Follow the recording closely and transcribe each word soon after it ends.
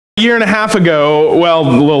A year and a half ago, well,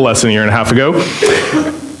 a little less than a year and a half ago,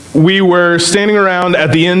 we were standing around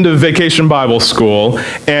at the end of Vacation Bible School,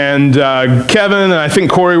 and Kevin and I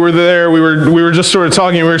think Corey were there. We were just sort of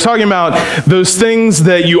talking. We were talking about those things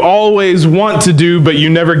that you always want to do, but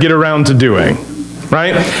you never get around to doing.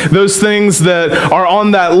 Right? Those things that are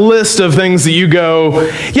on that list of things that you go,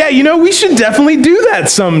 yeah, we should definitely do that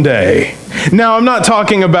someday. Now, I'm not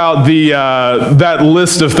talking about that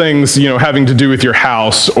list of things, having to do with your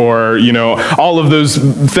house or, all of those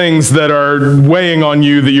things that are weighing on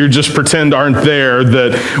you that you just pretend aren't there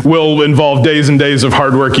that will involve days and days of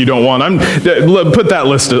hard work you don't want. Put that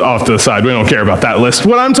list off to the side. We don't care about that list.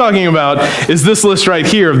 What I'm talking about is this list right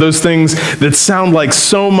here of those things that sound like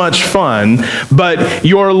so much fun, but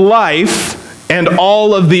your life and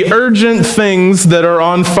all of the urgent things that are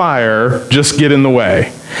on fire just get in the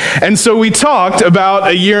way. And so we talked about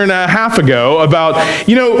a year and a half ago about,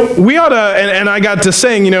 we ought to, and I got to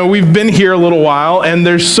saying, we've been here a little while, and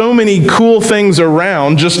there's so many cool things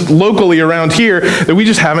around, just locally around here, that we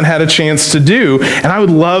just haven't had a chance to do, and I would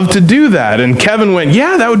love to do that. And Kevin went,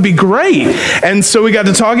 yeah, that would be great. And so we got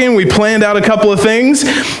to talking, we planned out a couple of things,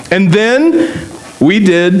 and then we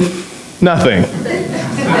did nothing.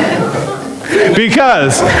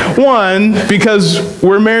 Because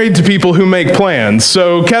we're married to people who make plans.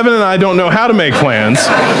 So Kevin and I don't know how to make plans.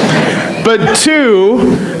 But two,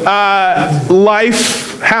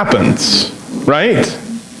 life happens, right?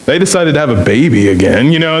 They decided to have a baby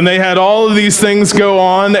again, and they had all of these things go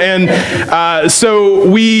on. And so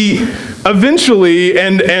we eventually,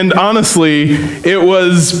 and honestly, it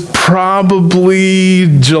was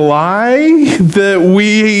probably July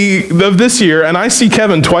of this year, and I see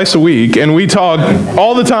Kevin twice a week, and we talk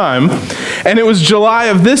all the time, and it was July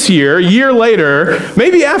of this year, a year later,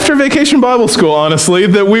 maybe after Vacation Bible School, honestly,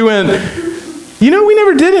 that we went, we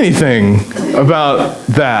never did anything about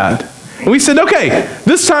that. And we said, okay,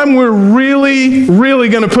 this time we're really, really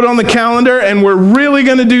going to put on the calendar, and we're really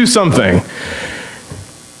going to do something.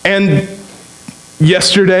 And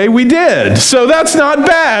yesterday we did. So that's not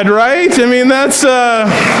bad, right? That's...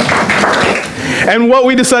 And what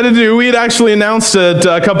we decided to do, we had actually announced it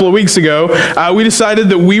a couple of weeks ago, we decided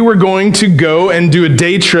that we were going to go and do a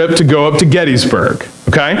day trip to go up to Gettysburg.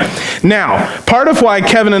 Okay? Now, part of why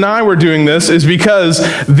Kevin and I were doing this is because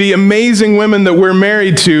the amazing women that we're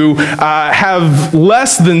married to have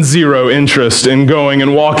less than zero interest in going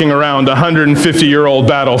and walking around a 150-year-old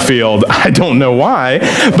battlefield. I don't know why.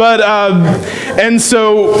 But, and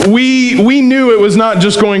so we knew it was not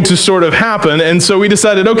just going to sort of happen, and so we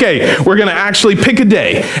decided, okay, we're going to actually pick a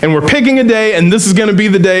day, and we're picking a day, and this is going to be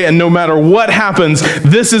the day, and no matter what happens,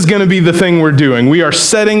 this is going to be the thing we're doing. We are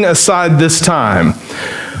setting aside this time.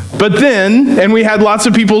 But then, and we had lots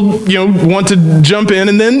of people, want to jump in,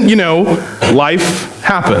 and then, life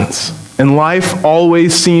happens. And life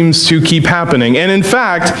always seems to keep happening. And in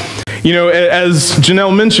fact, as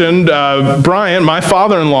Janelle mentioned, Brian, my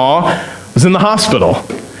father-in-law, was in the hospital.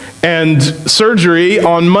 And surgery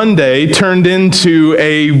on Monday turned into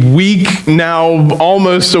a week, now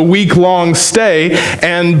almost a week-long stay.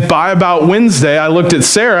 And by about Wednesday, I looked at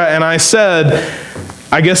Sarah and I said,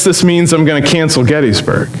 I guess this means I'm going to cancel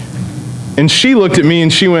Gettysburg. And she looked at me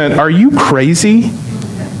and she went, are you crazy?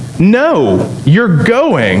 No, you're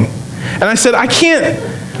going. And I said, I can't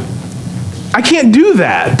do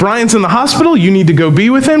that. Brian's in the hospital. You need to go be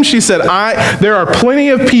with him. She said, there are plenty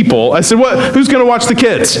of people. I said, what? Who's going to watch the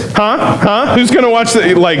kids? Huh? Who's going to watch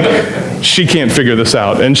she can't figure this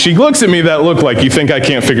out. And she looks at me that look like, you think I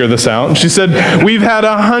can't figure this out? And she said, we've had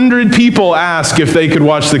 100 people ask if they could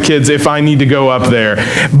watch the kids if I need to go up there.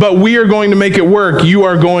 But we are going to make it work. You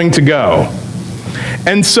are going to go.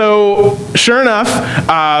 And so, sure enough,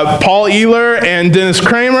 Paul Ehler and Dennis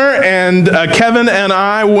Kramer and Kevin and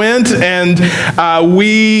I went, and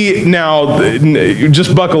we now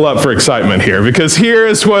just buckle up for excitement here, because here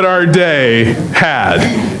is what our day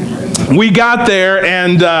had. We got there,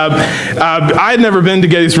 and I had never been to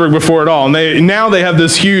Gettysburg before at all. And now they have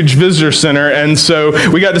this huge visitor center, and so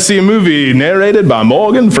we got to see a movie narrated by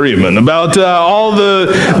Morgan Freeman about all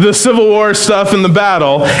the Civil War stuff and the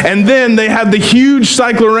battle. And then they had the huge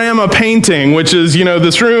cyclorama painting, which is,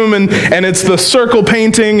 this room, and it's the circle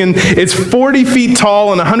painting, and it's 40 feet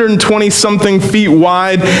tall and 120-something feet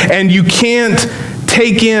wide, and you can't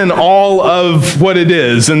take in all of what it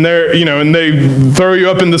is. And and they throw you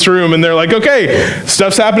up in this room and they're like, okay,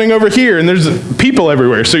 stuff's happening over here and there's people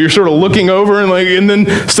everywhere. So you're sort of looking over and then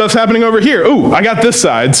stuff's happening over here. Ooh, I got this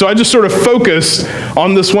side. So I just sort of focused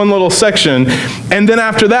on this one little section. And then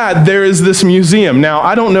after that, there is this museum. Now,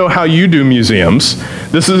 I don't know how you do museums.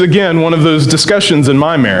 This is, again, one of those discussions in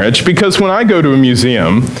my marriage, because when I go to a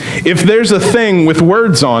museum, if there's a thing with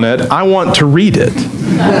words on it, I want to read it.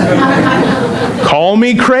 Call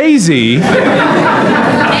me crazy.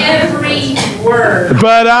 Every word.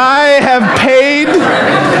 But I have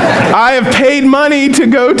paid money to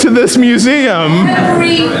go to this museum.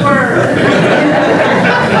 Every word.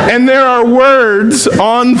 And there are words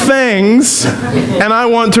on things, and I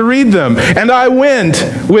want to read them. And I went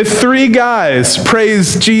with 3 guys,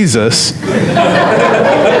 praise Jesus,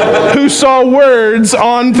 who saw words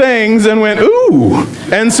on things and went, ooh.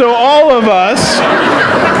 And so all of us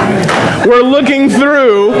were looking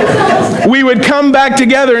through. We would come back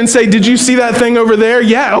together and say, did you see that thing over there?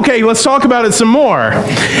 Yeah, okay, let's talk about it some more.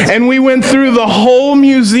 And we went through the whole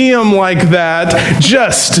museum like that,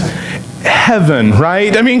 just heaven,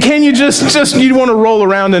 right? I mean, can you just you want to roll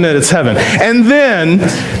around in it, it's heaven. And then,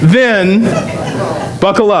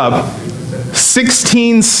 buckle up,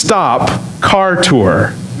 16-stop car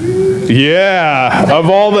tour. Yeah,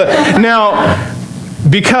 of all the, now,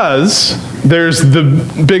 because there's the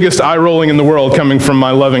biggest eye rolling in the world coming from my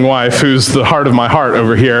loving wife, who's the heart of my heart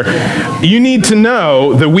over here. You need to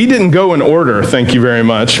know that we didn't go in order, thank you very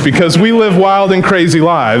much, because we live wild and crazy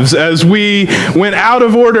lives. As we went out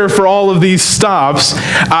of order for all of these stops,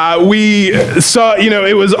 we saw,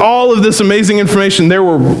 it was all of this amazing information. There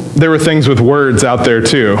were things with words out there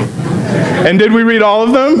too. And did we read all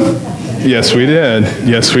of them? Yes, we did.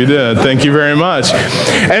 Yes, we did. Thank you very much.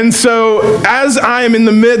 And so as I am in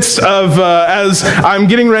the midst of, as I'm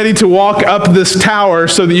getting ready to walk up this tower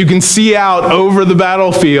so that you can see out over the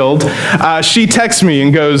battlefield, she texts me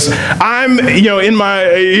and goes, I'm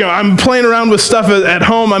playing around with stuff at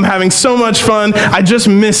home. I'm having so much fun. I just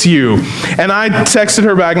miss you. And I texted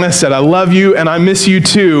her back and I said, I love you and I miss you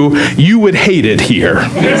too. You would hate it here.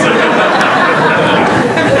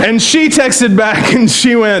 And she texted back and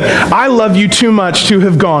she went, I love you too much to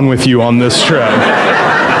have gone with you on this trip.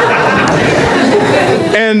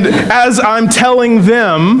 And as I'm telling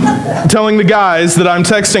the guys that I'm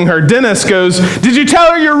texting her, Dennis goes, did you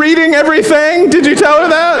tell her you're reading everything? Did you tell her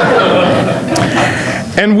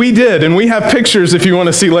that? And we did, and we have pictures if you want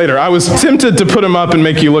to see later. I was tempted to put them up and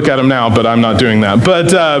make you look at them now, but I'm not doing that.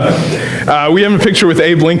 But we have a picture with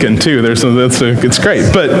Abe Lincoln, too. It's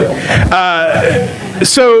great. But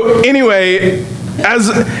so anyway,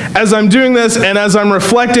 as I'm doing this and as I'm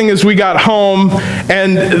reflecting as we got home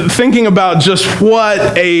and thinking about just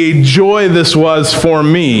what a joy this was for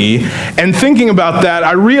me, and thinking about that,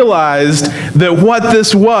 I realized that what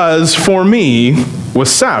this was for me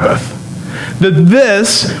was Sabbath. That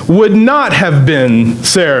this would not have been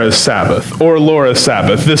Sarah's Sabbath or Laura's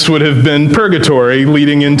Sabbath. This would have been purgatory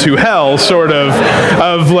leading into hell, sort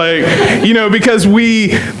of like, because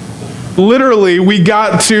we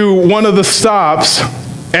got to one of the stops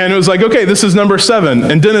and it was like, okay, this is number 7.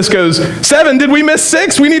 And Dennis goes, 7? Did we miss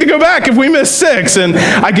 6? We need to go back if we missed 6. And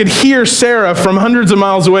I could hear Sarah from hundreds of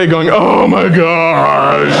miles away going, oh my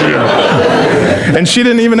gosh. And she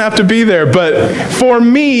didn't even have to be there. But for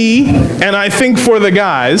me, and I think for the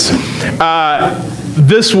guys,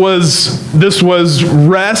 this was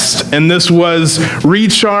rest, and this was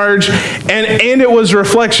recharge, and it was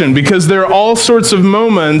reflection, because there are all sorts of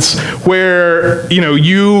moments where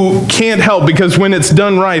you can't help, because when it's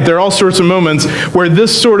done right, there are all sorts of moments where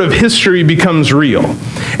this sort of history becomes real.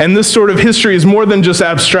 And this sort of history is more than just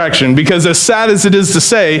abstraction, because as sad as it is to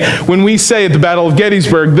say, when we say at the Battle of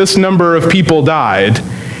Gettysburg, this number of people died,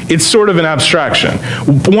 it's sort of an abstraction.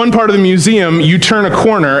 One part of the museum, you turn a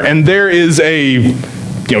corner and there is a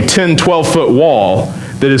 10, 12-foot wall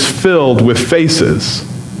that is filled with faces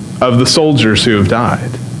of the soldiers who have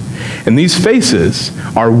died. And these faces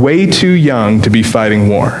are way too young to be fighting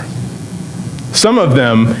war. Some of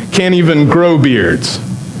them can't even grow beards.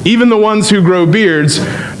 Even the ones who grow beards,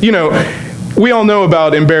 we all know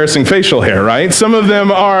about embarrassing facial hair, right? Some of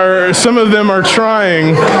them are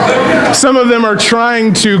trying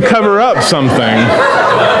to cover up something.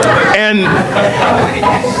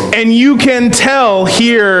 And you can tell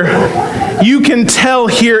here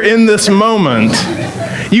in this moment,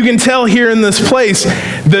 you can tell here in this place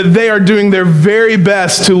that they are doing their very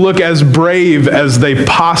best to look as brave as they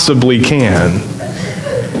possibly can.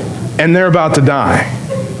 And they're about to die.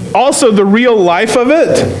 also the real life of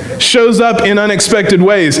it shows up in unexpected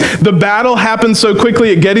ways. The battle happened so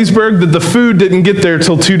quickly at Gettysburg that the food didn't get there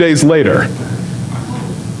till 2 days later.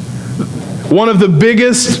 One of the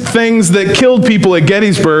biggest things that killed people at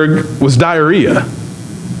Gettysburg was diarrhea,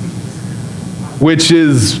 which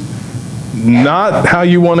is not how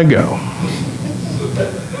you want to go.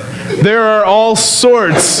 There are all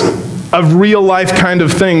sorts of real life kind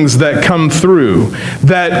of things that come through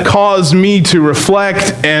that cause me to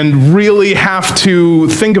reflect and really have to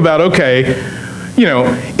think about, okay,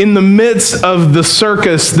 in the midst of the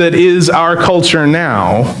circus that is our culture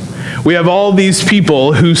now, we have all these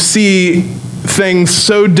people who see things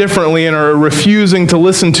so differently and are refusing to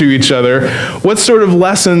listen to each other. What sort of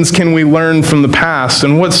lessons can we learn from the past,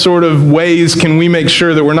 and what sort of ways can we make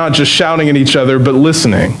sure that we're not just shouting at each other but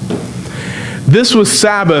listening? This was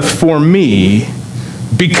Sabbath for me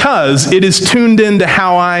because it is tuned into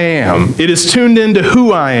how I am. It is tuned into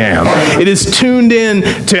who I am. It is tuned in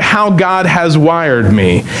to how God has wired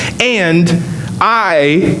me. And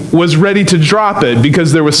I was ready to drop it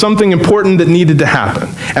because there was something important that needed to happen.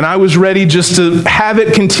 And I was ready just to have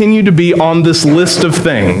it continue to be on this list of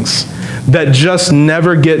things that just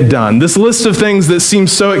never get done. This list of things that seem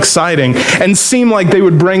so exciting and seem like they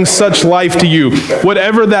would bring such life to you.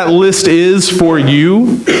 Whatever that list is for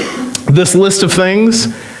you, this list of things,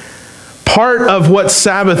 part of what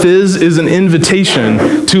Sabbath is an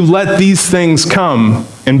invitation to let these things come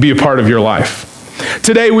and be a part of your life.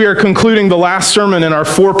 Today we are concluding the last sermon in our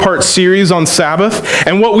 4-part series on Sabbath,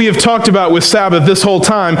 and what we have talked about with Sabbath this whole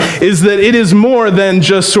time is that it is more than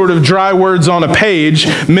just sort of dry words on a page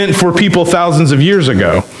meant for people thousands of years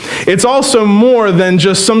ago. It's also more than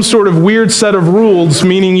just some sort of weird set of rules,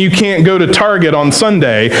 meaning you can't go to Target on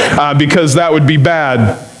Sunday because that would be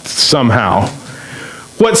bad somehow.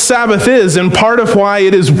 What Sabbath is, and part of why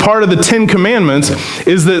it is part of the 10 Commandments,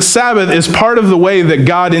 is that Sabbath is part of the way that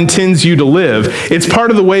God intends you to live. It's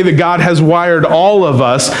part of the way that God has wired all of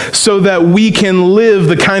us so that we can live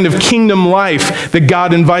the kind of kingdom life that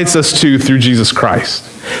God invites us to through Jesus Christ.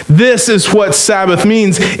 This is what Sabbath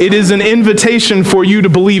means. It is an invitation for you to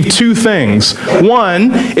believe 2 things.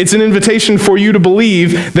 One, it's an invitation for you to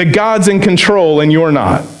believe that God's in control and you're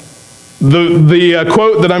not. The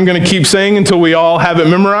quote that I'm going to keep saying until we all have it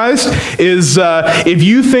memorized is, if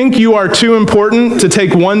you think you are too important to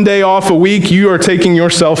take 1 day off a week, you are taking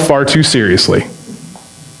yourself far too seriously.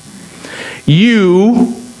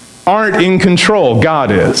 You aren't in control.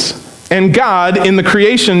 God is. And God, in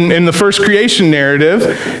the first creation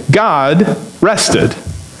narrative, God rested.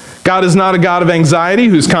 God is not a God of anxiety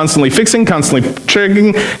who's constantly fixing, constantly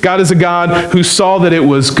checking. God is a God who saw that it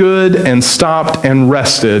was good and stopped and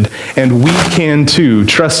rested. And we can too,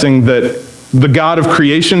 trusting that the God of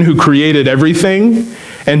creation who created everything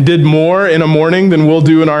and did more in a morning than we'll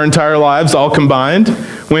do in our entire lives all combined,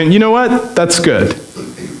 went, you know what? That's good.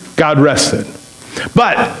 God rested.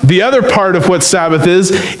 But the other part of what Sabbath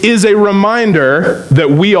is a reminder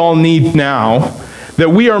that we all need now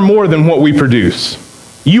that we are more than what we produce.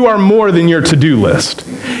 You are more than your to-do list.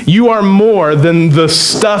 You are more than the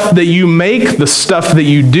stuff that you make, the stuff that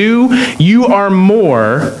you do. You are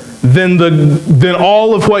more than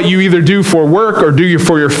all of what you either do for work or do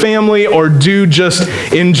for your family or do just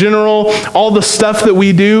in general. All the stuff that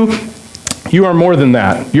we do, you are more than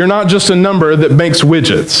that. You're not just a number that makes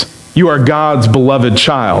widgets. You are God's beloved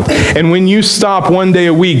child. And when you stop 1 day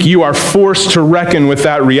a week, you are forced to reckon with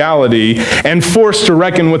that reality and forced to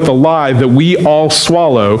reckon with the lie that we all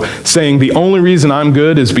swallow, saying the only reason I'm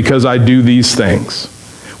good is because I do these things.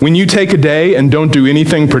 When you take a day and don't do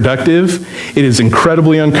anything productive, it is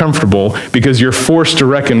incredibly uncomfortable because you're forced to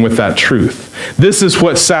reckon with that truth. This is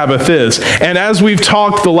what Sabbath is. And as we've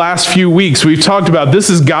talked the last few weeks, we've talked about this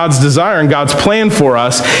is God's desire and God's plan for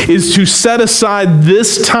us is to set aside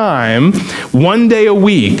this time 1 day a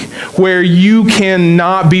week where you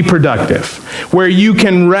cannot be productive, where you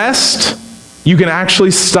can rest, you can actually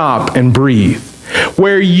stop and breathe,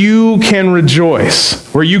 where you can rejoice,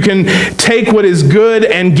 where you can take what is good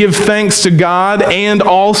and give thanks to God and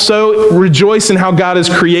also rejoice in how God has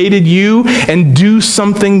created you and do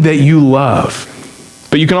something that you love.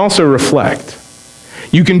 But you can also reflect.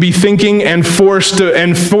 You can be thinking and forced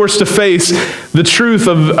to face the truth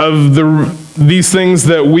of these things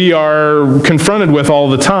that we are confronted with all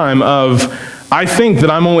the time of, I think that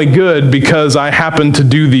I'm only good because I happen to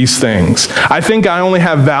do these things. I think I only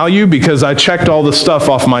have value because I checked all the stuff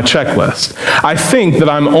off my checklist. I think that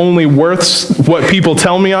I'm only worth what people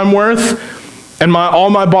tell me I'm worth, and all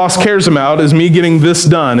my boss cares about is me getting this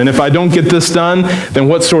done. And if I don't get this done, then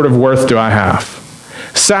what sort of worth do I have?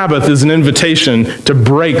 Sabbath is an invitation to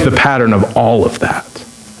break the pattern of all of that.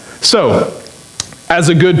 So, as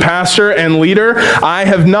a good pastor and leader, I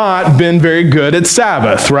have not been very good at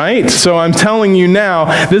Sabbath, right? So I'm telling you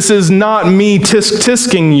now, this is not me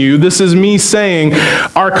tisk-tisking you. This is me saying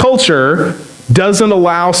our culture doesn't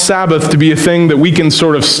allow Sabbath to be a thing that we can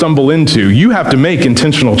sort of stumble into. You have to make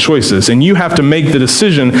intentional choices, and you have to make the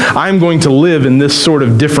decision, I'm going to live in this sort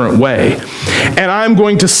of different way. And I'm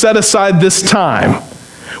going to set aside this time.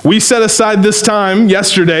 We set aside this time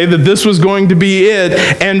yesterday that this was going to be it,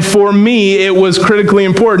 and for me, it was critically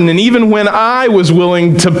important. And even when I was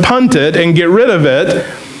willing to punt it and get rid of it,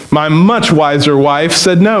 my much wiser wife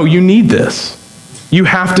said, no, you need this. You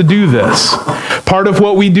have to do this. Part of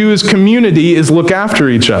what we do as community is look after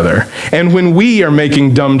each other. And when we are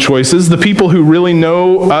making dumb choices, the people who really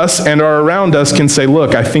know us and are around us can say,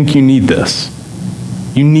 look, I think you need this.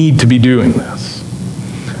 You need to be doing this.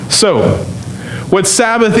 So, what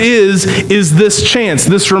Sabbath is this chance,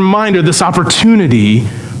 this reminder, this opportunity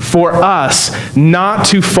for us not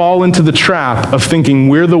to fall into the trap of thinking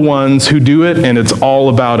we're the ones who do it and it's all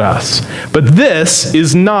about us. But this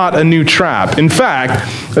is not a new trap. In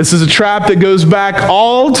fact, this is a trap that goes back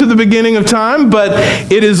all to the beginning of time, but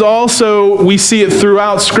it is also, we see it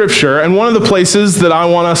throughout Scripture. And one of the places that I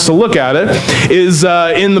want us to look at it is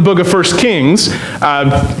in the book of 1 Kings.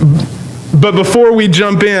 But before we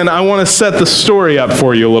jump in, I want to set the story up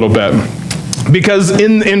for you a little bit. Because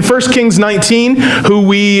in 1 Kings 19,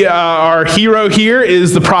 our hero here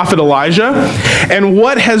is the prophet Elijah. And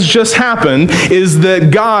what has just happened is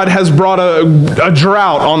that God has brought a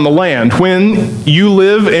drought on the land. When you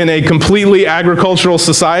live in a completely agricultural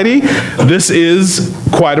society, this is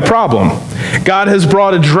quite a problem. God has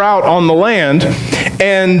brought a drought on the land,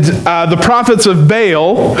 and the prophets of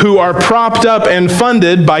Baal, who are propped up and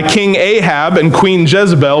funded by King Ahab and Queen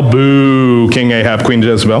Jezebel, boo, King Ahab, Queen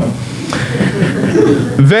Jezebel,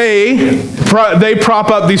 they prop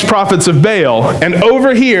up these prophets of Baal, and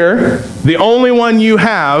over here, the only one you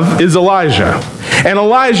have is Elijah. And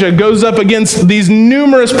Elijah goes up against these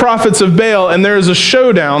numerous prophets of Baal, and there is a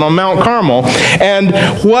showdown on Mount Carmel. And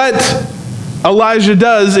what Elijah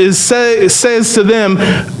does is says to them,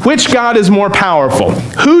 which God is more powerful?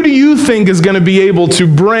 Who do you think is going to be able to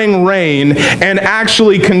bring rain and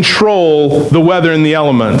actually control the weather and the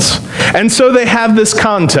elements? And so they have this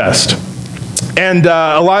contest. And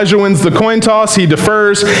Elijah wins the coin toss. He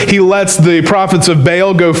defers. He lets the prophets of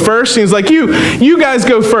Baal go first. He's like, you guys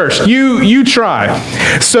go first. You try.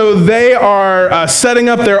 So they are setting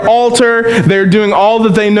up their altar. They're doing all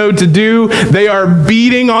that they know to do. They are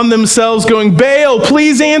beating on themselves, going, Baal,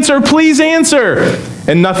 please answer, please answer.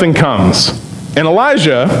 And nothing comes. And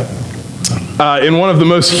Elijah, in one of the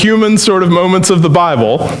most human sort of moments of the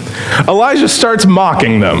Bible, Elijah starts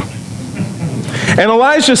mocking them. And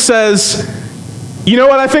Elijah says, you know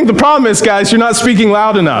what I think the problem is, guys? You're not speaking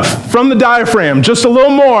loud enough. From the diaphragm, just a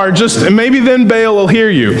little more, maybe then Baal will hear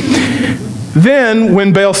you. Then,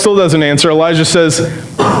 when Baal still doesn't answer, Elijah says,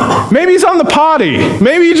 maybe he's on the potty.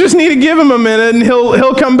 Maybe you just need to give him a minute and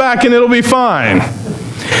he'll come back and it'll be fine.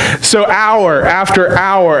 So hour after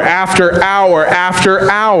hour after hour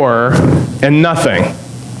after hour, and nothing.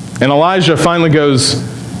 And Elijah finally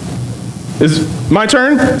goes, is it my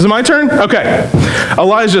turn? Is it my turn? Okay.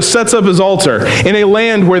 Elijah sets up his altar in a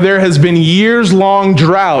land where there has been years-long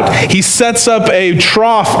drought. He sets up a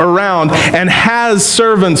trough around and has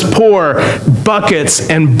servants pour buckets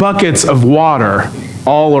and buckets of water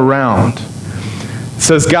all around. It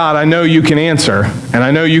says, God, I know you can answer, and I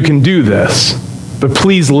know you can do this, but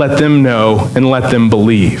please let them know and let them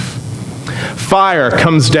believe. Fire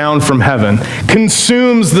comes down from heaven,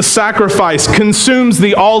 consumes the sacrifice, consumes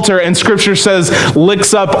the altar, and Scripture says,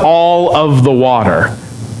 licks up all of the water.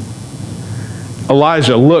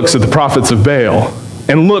 Elijah looks at the prophets of Baal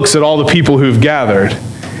and looks at all the people who've gathered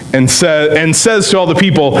and says to all the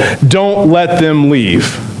people, don't let them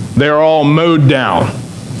leave. They're all mowed down.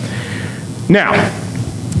 Now,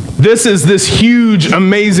 this is this huge,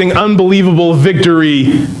 amazing, unbelievable victory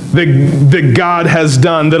that God has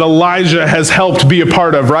done, that Elijah has helped be a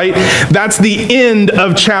part of, right? That's the end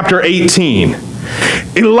of chapter 18.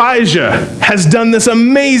 Elijah has done this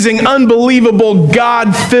amazing, unbelievable,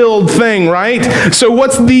 God-filled thing, right? So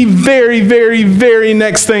what's the very, very, very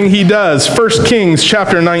next thing he does? 1 Kings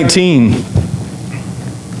chapter 19.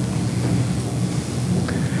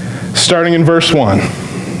 Starting in verse 1.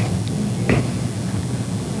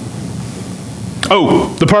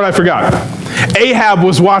 Oh, the part I forgot. Ahab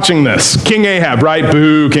was watching this. King Ahab, right?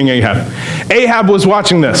 Boo, King Ahab. Ahab was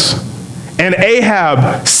watching this. And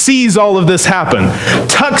Ahab sees all of this happen,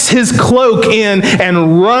 tucks his cloak in,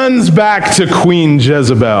 and runs back to Queen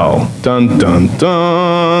Jezebel. Dun, dun,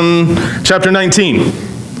 dun. Chapter 19.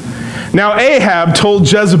 Now Ahab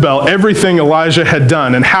told Jezebel everything Elijah had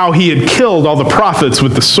done and how he had killed all the prophets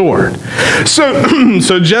with the sword.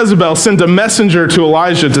 So Jezebel sent a messenger to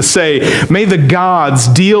Elijah to say, "May the gods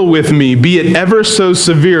deal with me, be it ever so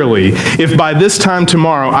severely, if by this time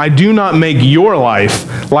tomorrow I do not make your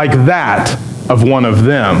life like that of one of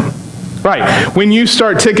them." Right. When you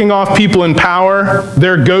start ticking off people in power,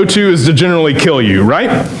 their go-to is to generally kill you,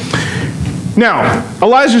 right? Now,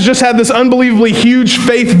 Elijah's just had this unbelievably huge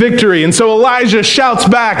faith victory, and so Elijah shouts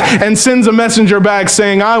back and sends a messenger back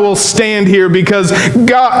saying, "I will stand here because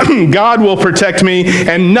God will protect me,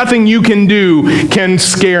 and nothing you can do can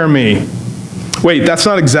scare me." Wait, that's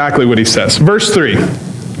not exactly what he says. Verse 3,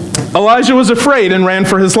 Elijah was afraid and ran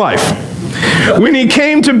for his life. When he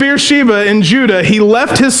came to Beersheba in Judah, he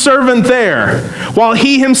left his servant there, while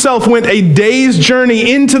he himself went a day's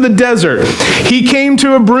journey into the desert. He came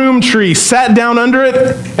to a broom tree, sat down under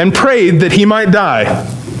it, and prayed that he might die.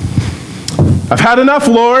 "I've had enough,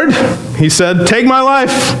 Lord," he said. "Take my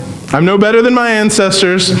life. I'm no better than my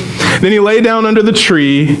ancestors." Then he lay down under the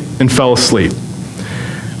tree and fell asleep.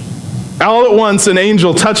 All at once, an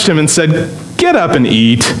angel touched him and said, "Get up and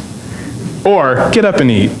eat," or "Get up and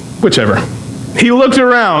eat," whichever. He looked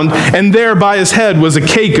around, and there by his head was a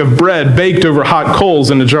cake of bread baked over hot coals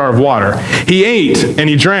and a jar of water. He ate and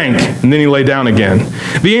he drank, and then he lay down again.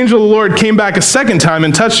 The angel of the Lord came back a second time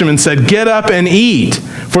and touched him and said, "Get up and eat,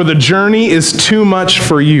 for the journey is too much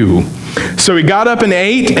for you." So he got up and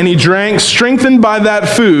ate, and he drank. Strengthened by that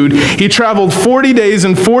food, he traveled 40 days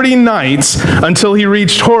and 40 nights until he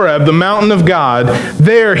reached Horeb, the mountain of God.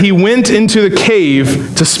 There he went into the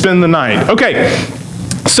cave to spend the night. Okay.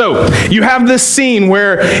 So, you have this scene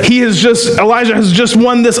where Elijah has just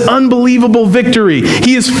won this unbelievable victory.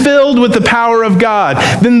 He is filled with the power of God.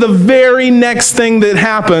 Then the very next thing that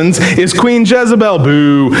happens is Queen Jezebel,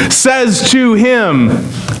 boo, says to him,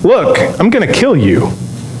 "Look, I'm going to kill you."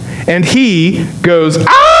 And he goes,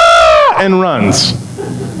 "Ah!" and runs.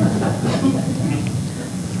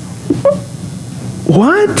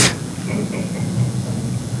 What?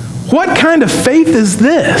 What kind of faith is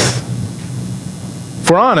this? If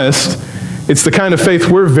we're honest, it's the kind of faith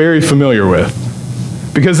we're very familiar with.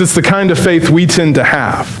 Because it's the kind of faith we tend to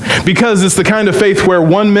have. Because it's the kind of faith where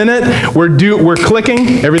 1 minute we're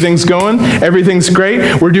clicking, everything's going, everything's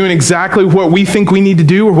great, we're doing exactly what we think we need to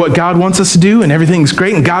do or what God wants us to do, and everything's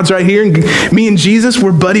great, and God's right here, and me and Jesus,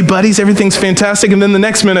 we're buddies, everything's fantastic, and then the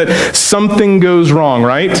next minute, something goes wrong,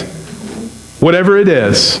 right? Whatever it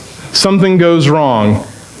is, something goes wrong,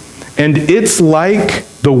 and it's like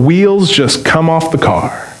the wheels just come off the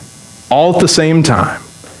car, all at the same time.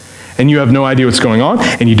 And you have no idea what's going on,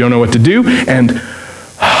 and you don't know what to do, and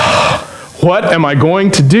what am I going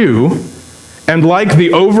to do? And like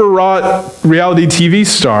the overwrought reality TV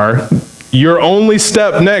star, your only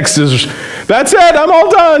step next is, "That's it, I'm all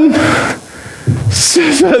done.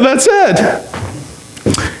 That's it."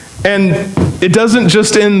 And it doesn't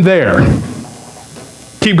just end there.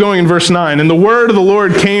 Keep going in verse 9. "And the word of the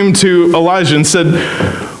Lord came to Elijah and said,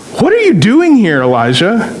 'What are you doing here,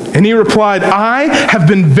 Elijah?' And he replied, 'I have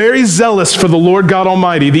been very zealous for the Lord God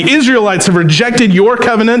Almighty. The Israelites have rejected your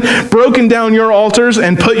covenant, broken down your altars,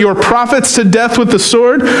 and put your prophets to death with the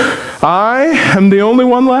sword. I am the only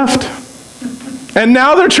one left. And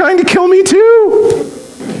now they're trying to kill me too.'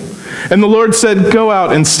 And the Lord said, 'Go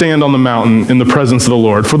out and stand on the mountain in the presence of the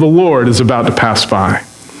Lord, for the Lord is about to pass by.'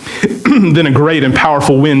 Then a great and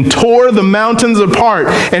powerful wind tore the mountains apart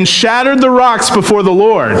and shattered the rocks before the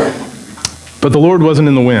Lord. But the Lord wasn't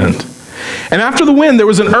in the wind. And after the wind, there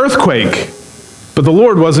was an earthquake. But the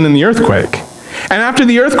Lord wasn't in the earthquake. And after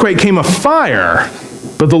the earthquake came a fire.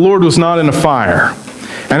 But the Lord was not in a fire.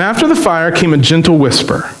 And after the fire came a gentle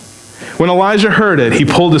whisper. When Elijah heard it, he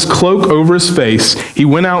pulled his cloak over his face. He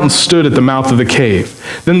went out and stood at the mouth of the cave.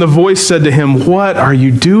 Then the voice said to him, 'What are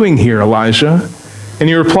you doing here, Elijah?' And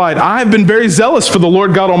he replied, 'I have been very zealous for the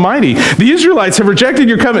Lord God Almighty. The Israelites have rejected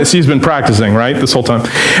your covenant.'" See, he's been practicing, right, this whole time.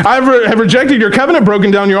 "I have rejected your covenant, broken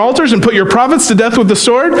down your altars, and put your prophets to death with the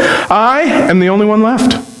sword. I am the only one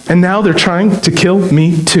left. And now they're trying to kill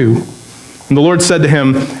me too." And the Lord said to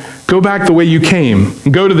him, "Go back the way you came,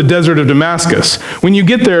 and go to the desert of Damascus. When you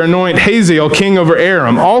get there, anoint Hazael king over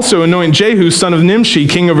Aram. Also anoint Jehu son of Nimshi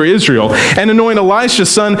king over Israel. And anoint Elisha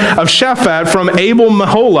son of Shaphat from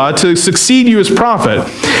Abel-Meholah to succeed you as prophet.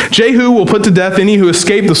 Jehu will put to death any who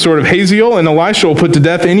escape the sword of Hazael, and Elisha will put to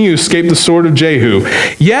death any who escape the sword of Jehu.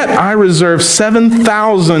 Yet I reserve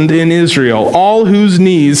 7,000 in Israel, all whose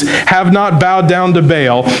knees have not bowed down to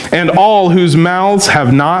Baal, and all whose mouths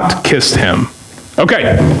have not kissed him."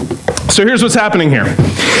 Okay, so here's what's happening here.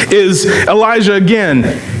 Is Elijah again,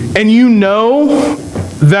 and you know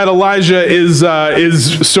that Elijah is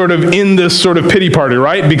sort of in this sort of pity party,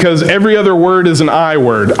 right? Because every other word is an I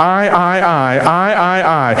word.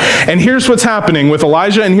 I. And here's what's happening with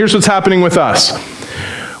Elijah, and here's what's happening with us.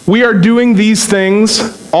 We are doing these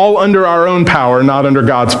things all under our own power, not under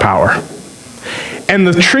God's power. And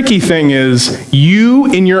the tricky thing is, you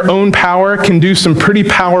in your own power can do some pretty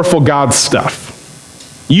powerful God stuff.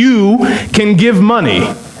 You can give money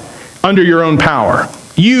under your own power.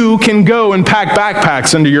 You can go and pack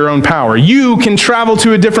backpacks under your own power. You can travel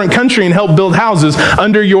to a different country and help build houses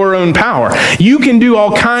under your own power. You can do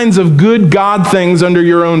all kinds of good God things under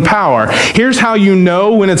your own power. Here's how you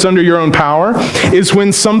know when it's under your own power, is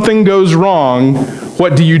when something goes wrong,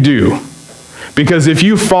 what do? Because if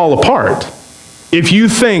you fall apart, if you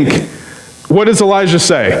think, what does Elijah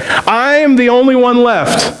say? I am the only one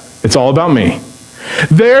left. It's all about me.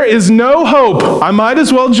 There is no hope. I might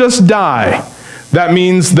as well just die. That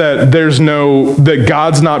means that that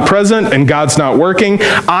God's not present and God's not working.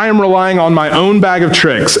 I am relying on my own bag of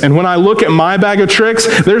tricks. And when I look at my bag of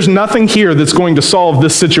tricks, there's nothing here that's going to solve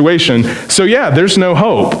this situation. So yeah, there's no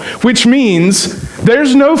hope, which means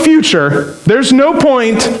there's no future. There's no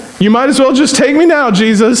point. You might as well just take me now,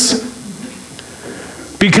 Jesus.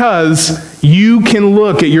 Because you can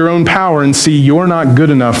look at your own power and see you're not good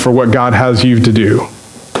enough for what God has you to do.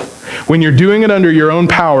 When you're doing it under your own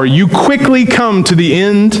power, you quickly come to the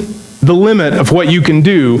end, the limit of what you can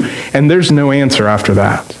do, and there's no answer after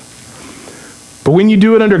that. But when you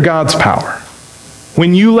do it under God's power,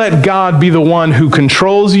 when you let God be the one who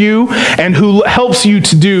controls you and who helps you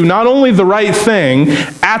to do not only the right thing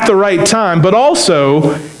at the right time, but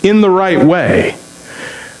also in the right way.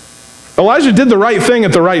 Elijah did the right thing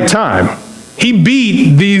at the right time. He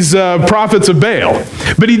beat these prophets of Baal,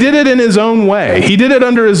 but he did it in his own way. He did it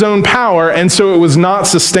under his own power, and so it was not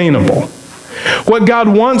sustainable. What God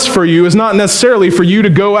wants for you is not necessarily for you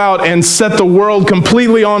to go out and set the world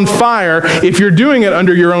completely on fire if you're doing it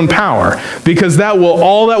under your own power, because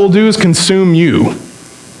all that will do is consume you.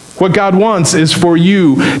 What God wants is for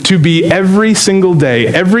you to be every single day,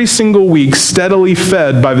 every single week, steadily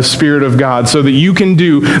fed by the Spirit of God so that you can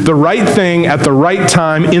do the right thing at the right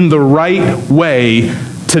time in the right way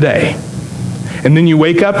today. And then you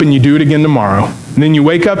wake up and you do it again tomorrow. And then you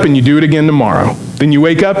wake up and you do it again tomorrow. Then you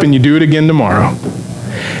wake up and you do it again tomorrow.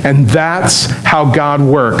 And that's how God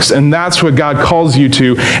works. And that's what God calls you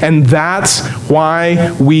to. And that's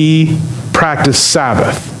why we practice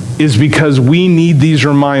Sabbath, is because we need these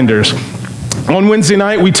reminders. On Wednesday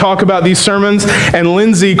night, we talk about these sermons, and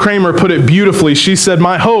Lindsay Kramer put it beautifully. She said,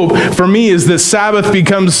 my hope for me is that Sabbath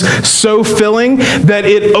becomes so filling that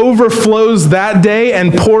it overflows that day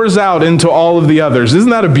and pours out into all of the others.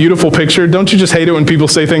 Isn't that a beautiful picture? Don't you just hate it when people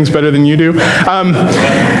say things better than you do?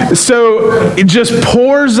 So it just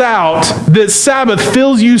pours out, that Sabbath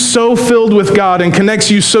fills you so filled with God and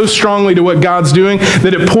connects you so strongly to what God's doing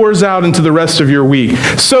that it pours out into the rest of your week.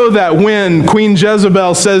 So that when Queen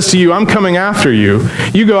Jezebel says to you, I'm coming after you,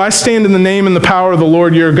 you go, I stand in the name and the power of the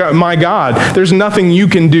Lord my God. There's nothing you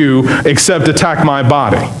can do except attack my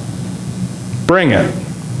body. Bring it.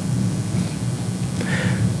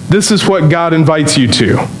 This is what God invites you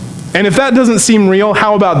to. And if that doesn't seem real,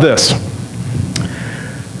 how about this?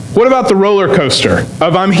 What about the roller coaster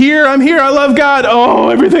of I'm here, I love God, oh,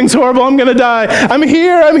 everything's horrible, I'm going to die. I'm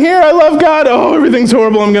here, I love God, oh, everything's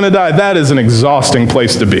horrible, I'm going to die. That is an exhausting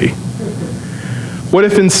place to be. What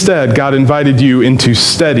if instead God invited you into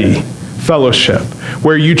steady fellowship,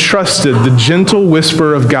 where you trusted the gentle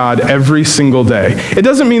whisper of God every single day? It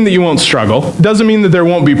doesn't mean that you won't struggle. It doesn't mean that there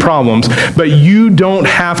won't be problems, but you don't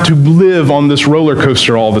have to live on this roller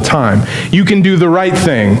coaster all the time. You can do the right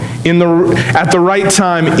thing at the right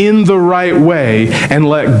time in the right way and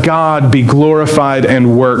let God be glorified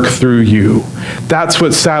and work through you. That's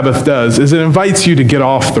what Sabbath does, is it invites you to get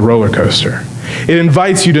off the roller coaster. It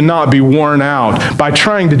invites you to not be worn out by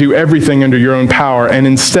trying to do everything under your own power, and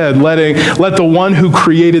instead let the one who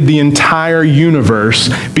created the entire universe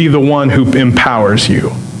be the one who empowers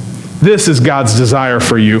you. This is God's desire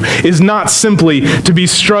for you, is not simply to be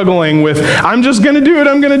struggling with, I'm just going to do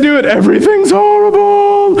it, everything's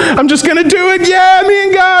horrible, I'm just going to do it, yeah, me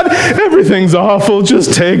and God, everything's awful,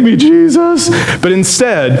 just take me, Jesus. But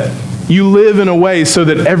instead, you live in a way so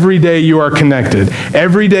that every day you are connected,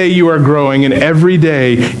 every day you are growing, and every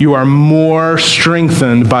day you are more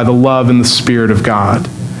strengthened by the love and the Spirit of God.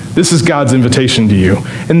 This is God's invitation to you,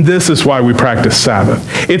 and this is why we practice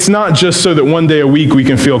Sabbath. It's not just so that one day a week we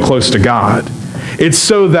can feel close to God. It's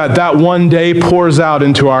so that that one day pours out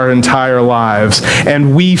into our entire lives,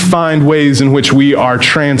 and we find ways in which we are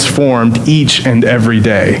transformed each and every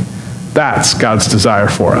day. That's God's desire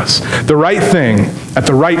for us. The right thing at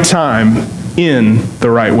the right time in the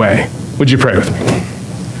right way. Would you pray with me?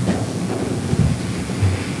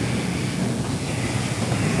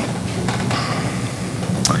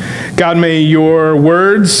 God, may your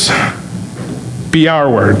words be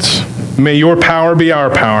our words. May your power be our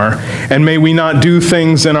power. And may we not do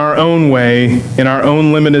things in our own way, in our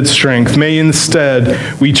own limited strength. May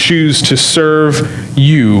instead we choose to serve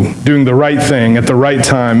you, doing the right thing at the right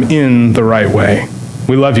time in the right way.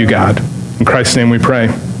 We love you, God. In Christ's name we pray.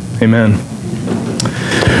 Amen.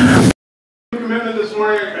 Commitment this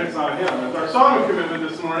morning, it's not a hymn, it's our song of commitment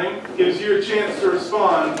this morning, gives you a chance to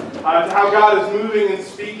respond to how God is moving and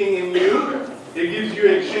speaking in you. It gives you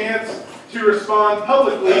a chance to respond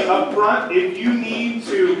publicly up front. If you need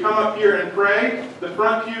to come up here and pray, the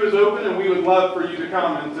front pew is open and we would love for you to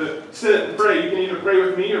come and to sit and pray. You can either pray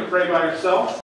with me or pray by yourself.